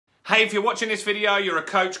Hey, if you're watching this video, you're a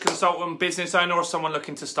coach, consultant, business owner, or someone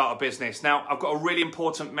looking to start a business. Now, I've got a really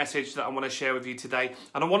important message that I want to share with you today,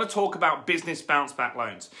 and I want to talk about business bounce back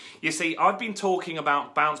loans. You see, I've been talking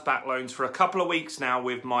about bounce back loans for a couple of weeks now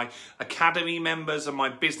with my Academy members and my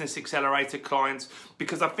Business Accelerator clients,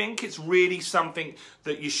 because I think it's really something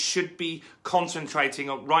that you should be concentrating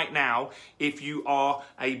on right now if you are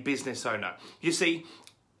a business owner. You see,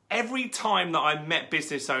 every time that I've met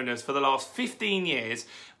business owners for the last 15 years,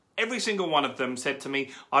 every single one of them said to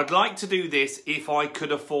me, I'd like to do this if I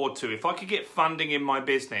could afford to, if I could get funding in my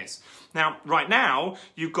business. Now, right now,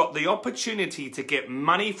 you've got the opportunity to get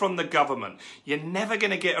money from the government. You're never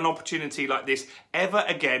going to get an opportunity like this ever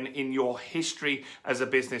again in your history as a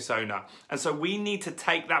business owner. And so we need to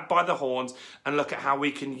take that by the horns and look at how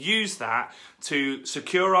we can use that to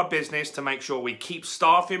secure our business, to make sure we keep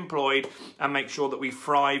staff employed and make sure that we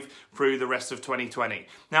thrive through the rest of 2020.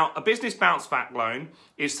 Now, a business bounce back loan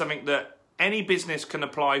is something that any business can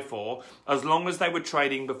apply for as long as they were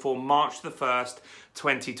trading before March the 1st,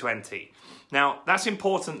 2020. Now, that's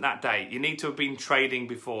important that day. You need to have been trading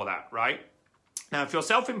before that, right? Now, if you're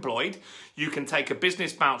self-employed, you can take a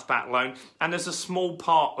business bounce back loan, and there's a small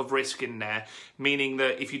part of risk in there, meaning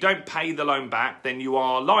that if you don't pay the loan back, then you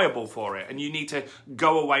are liable for it, and you need to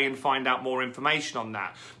go away and find out more information on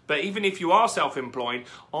that. But even if you are self-employed,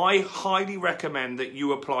 I highly recommend that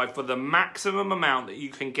you apply for the maximum amount that you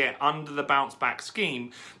can get under the bounce back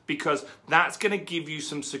scheme, because that's going to give you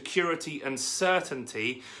some security and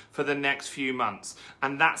certainty for the next few months.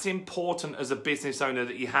 And that's important as a business owner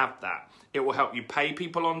that you have that. It will help you pay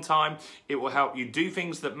people on time. It will help you do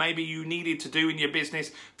things that maybe you needed to do in your business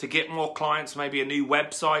to get more clients, maybe a new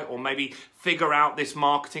website, or maybe figure out this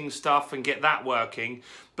marketing stuff and get that working.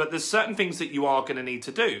 But there's certain things that you are going to need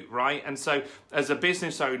to do, right? And so as a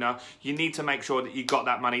business owner, you need to make sure that you got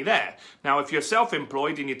that money there. Now, if you're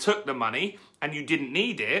self-employed and you took the money and you didn't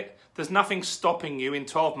need it, there's nothing stopping you in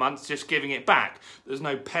 12 months just giving it back. There's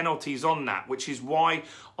no penalties on that, which is why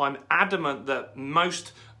I'm adamant that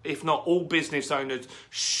most, if not all, business owners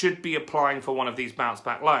should be applying for one of these bounce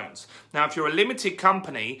back loans. Now, if you're a limited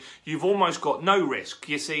company, you've almost got no risk.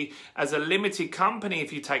 You see, as a limited company,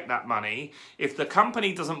 if you take that money, if the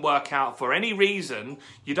company doesn't work out for any reason,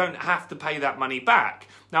 you don't have to pay that money back.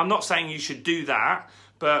 Now, I'm not saying you should do that,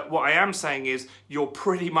 but what I am saying is you're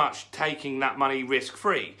pretty much taking that money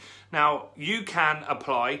risk-free. Now, you can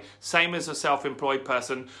apply, same as a self-employed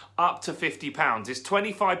person, up to £50. It's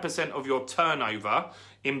 25% of your turnover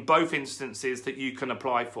in both instances that you can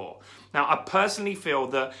apply for. Now, I personally feel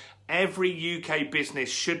that every UK business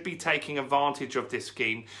should be taking advantage of this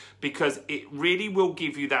scheme, because it really will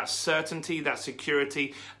give you that certainty, that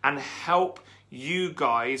security, and help you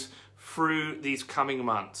guys through these coming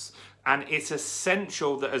months. And it's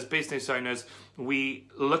essential that as business owners, we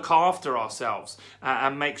look after ourselves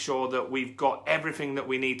and make sure that we've got everything that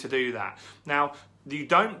we need to do that. Now, you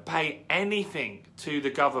don't pay anything to the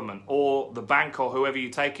government or the bank or whoever you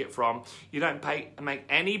take it from. You don't make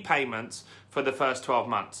any payments for the first 12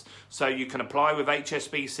 months. So you can apply with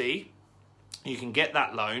HSBC, you can get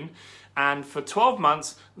that loan, and for 12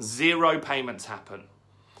 months, 0 payments happen.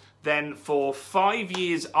 Then for 5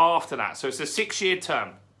 years after that, so it's a 6-year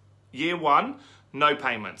term. Year 1, no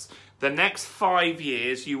payments. The next 5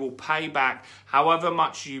 years, you will pay back however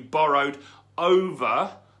much you borrowed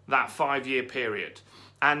over that 5-year period.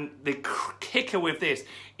 And the kicker with this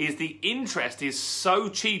is the interest is so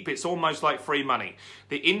cheap, it's almost like free money.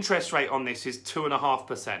 The interest rate on this is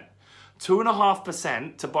 2.5%.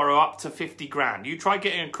 2.5% to borrow up to 50 grand. You try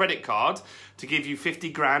getting a credit card to give you 50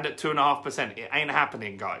 grand at 2.5%. It ain't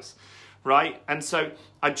happening, guys. Right? And so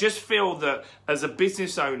I just feel that as a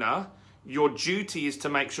business owner, your duty is to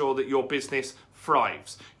make sure that your business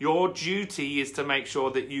thrives. Your duty is to make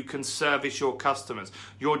sure that you can service your customers.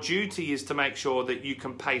 Your duty is to make sure that you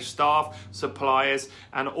can pay staff, suppliers,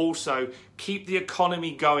 and also keep the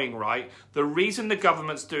economy going, right? The reason the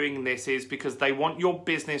government's doing this is because they want your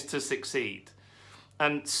business to succeed.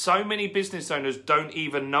 And so many business owners don't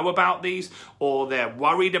even know about these, or they're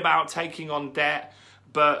worried about taking on debt,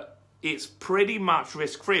 but it's pretty much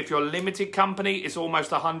risk-free. If you're a limited company, it's almost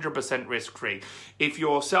 100% risk-free. If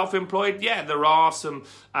you're self-employed, yeah, there are some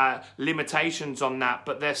limitations on that,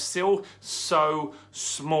 but they're still so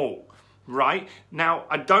small, right? Now,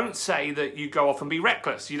 I don't say that you go off and be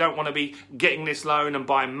reckless. You don't want to be getting this loan and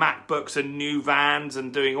buying MacBooks and new vans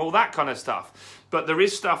and doing all that kind of stuff. But there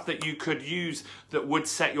is stuff that you could use that would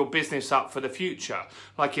set your business up for the future,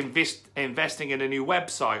 like investing in a new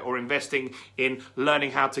website, or investing in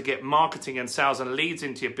learning how to get marketing and sales and leads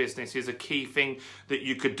into your business is a key thing that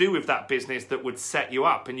you could do with that business that would set you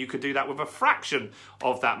up. And you could do that with a fraction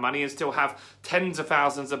of that money and still have tens of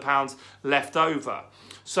thousands of pounds left over.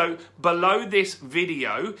 So below this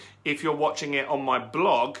video, if you're watching it on my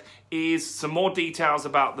blog, is some more details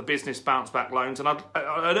about the business bounce back loans. And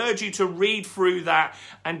I'd urge you to read through that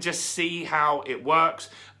and just see how it works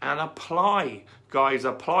and apply. Guys,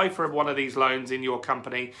 apply for one of these loans in your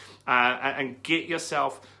company and get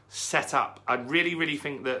yourself set up. I really, really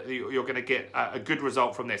think that you're going to get a good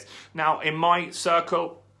result from this. Now, in my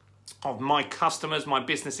circle of my customers, my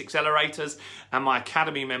business accelerators and my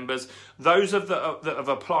academy members, those that have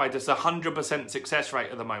applied, there's 100% success rate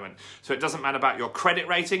at the moment. So it doesn't matter about your credit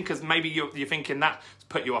rating, because maybe you're thinking that's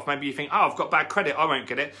put you off. Maybe you think, oh, I've got bad credit, I won't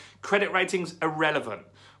get it. Credit rating's irrelevant.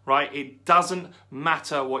 Right? It doesn't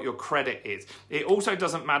matter what your credit is. It also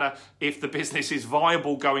doesn't matter if the business is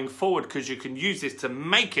viable going forward, because you can use this to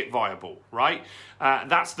make it viable, right?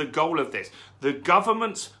 That's the goal of this. The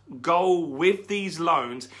government's goal with these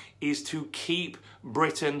loans is to keep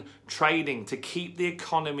Britain trading, to keep the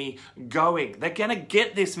economy going. They're going to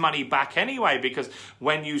get this money back anyway, because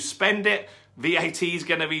when you spend it, VAT is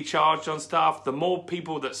going to be charged on stuff. The more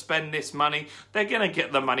people that spend this money, they're going to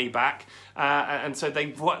get the money back. And so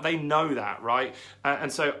they know that, right?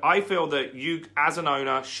 And so I feel that you, as an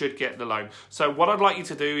owner, should get the loan. So what I'd like you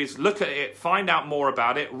to do is look at it, find out more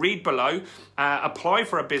about it, read below, apply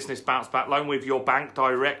for a business bounce back loan with your bank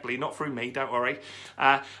directly, not through me, don't worry.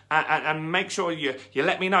 And make sure you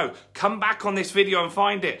let me know. Come back on this video and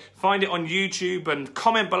find it on YouTube, and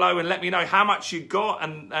comment below and let me know how much you got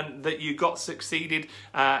and that you got succeeded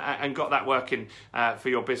and got that working for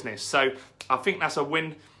your business. So I think that's a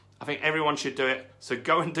win. I think everyone should do it. So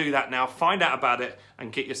go and do that now. Find out about it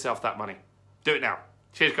and get yourself that money. Do it now.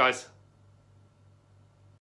 Cheers, guys.